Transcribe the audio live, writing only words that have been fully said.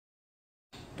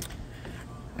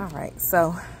All right,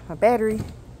 so my battery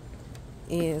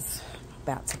is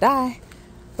about to die,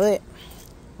 but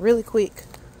really quick,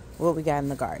 what we got in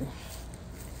the garden.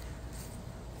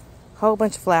 Whole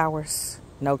bunch of flowers,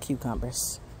 no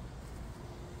cucumbers.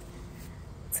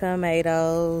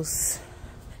 Tomatoes,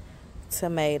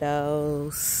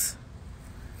 tomatoes,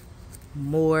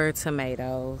 more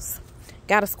tomatoes.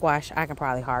 Got a squash. I can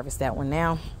probably harvest that one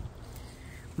now.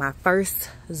 My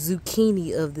first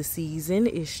zucchini of the season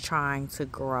is trying to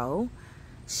grow.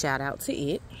 Shout out to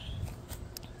it.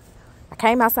 I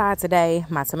came outside today.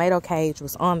 My tomato cage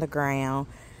was on the ground.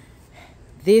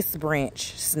 This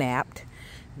branch snapped.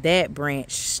 That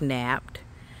branch snapped.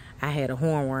 I had a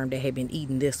hornworm that had been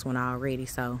eating this one already.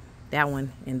 So that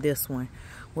one and this one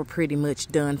were pretty much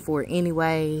done for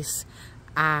anyways.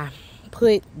 I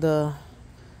put the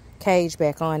cage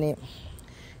back on it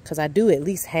because I do at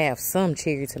least have some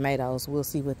cherry tomatoes. We'll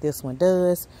see what this one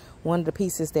does. One of the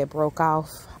pieces that broke off,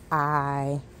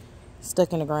 I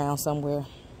stuck in the ground somewhere.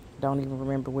 Don't even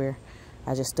remember where.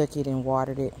 I just stuck it and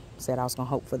watered it. Said I was going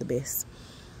to hope for the best.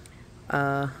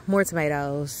 More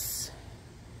tomatoes.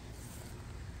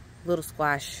 Little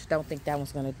squash. Don't think that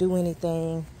one's going to do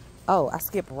anything. Oh, I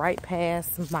skipped right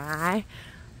past my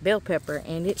bell pepper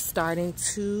and it's starting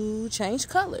to change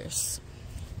colors.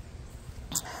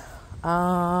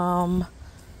 More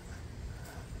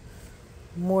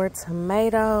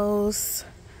tomatoes.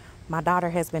 My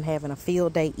daughter has been having a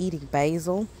field day eating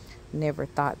basil. Never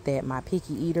thought that my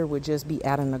picky eater would just be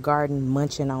out in the garden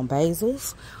munching on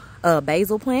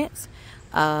basil plants.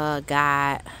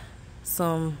 Got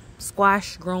some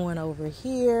squash growing over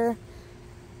here.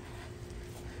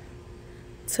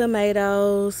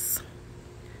 Tomatoes,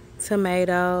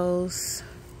 tomatoes,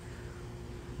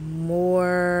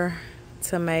 more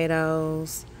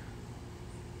tomatoes.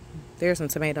 There's some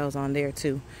tomatoes on there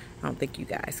too. I don't think you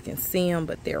guys can see them,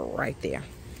 but they're right there.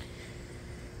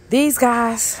 These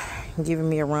guys giving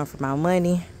me a run for my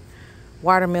money.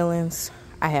 Watermelons.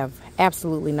 I have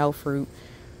absolutely no fruit.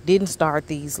 Didn't start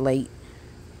these late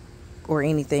or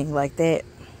anything like that.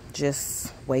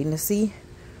 Just waiting to see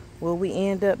what we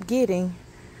end up getting.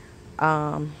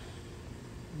 The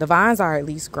vines are at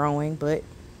least growing, but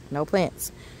no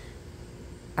plants.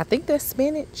 I think that's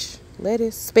spinach,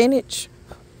 lettuce, spinach.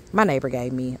 My neighbor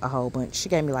gave me a whole bunch. She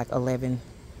gave me like 11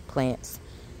 plants.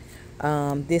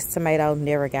 This tomato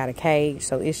never got a cage,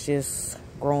 so it's just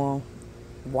growing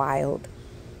wild.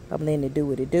 I'm letting it do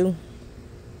what it do.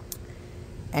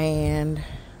 And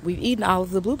we've eaten all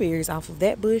of the blueberries off of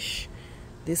that bush.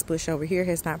 This bush over here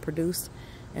has not produced.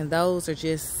 And those are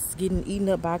just getting eaten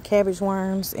up by cabbage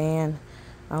worms, and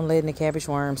I'm letting the cabbage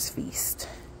worms feast.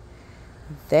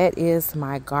 That is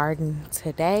my garden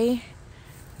today,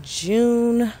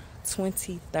 June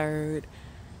 23rd,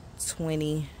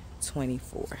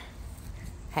 2024.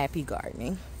 Happy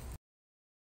gardening.